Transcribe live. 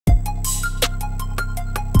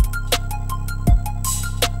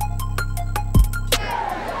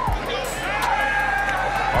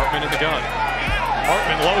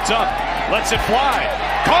up, lets it fly.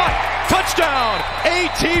 Caught! Touchdown!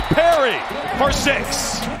 A.T. Perry for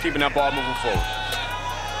 6. Keeping that ball moving forward.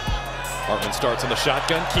 Hartman starts on the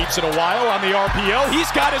shotgun, keeps it a while on the RPO.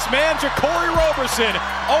 He's got his man, Jacory Roberson,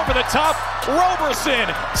 over the top. Roberson,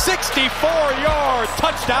 64-yard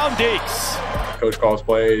touchdown, Deeks. Coach calls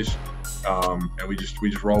plays, and we just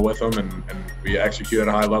roll with them, and we execute at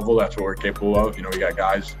a high level. That's what we're capable of. You know, we got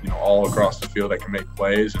guys, you know, all across the field that can make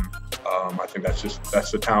plays, and I think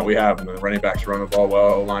that's the talent we have. And the running backs run the ball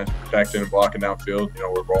well, O-line's protecting and blocking downfield. You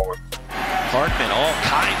know, we're rolling. Hartman all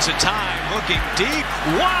kinds of time, looking deep,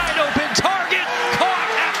 wide open target,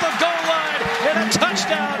 caught at the goal line, and a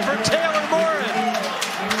touchdown for Taylor Morin.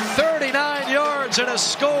 39 yards and a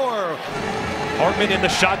score. Hartman in the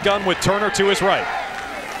shotgun with Turner to his right.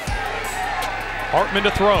 Hartman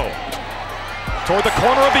to throw. Toward the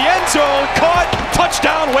corner of the end zone, caught,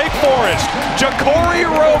 touchdown Wake Forest. Jacory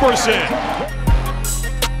Roberson.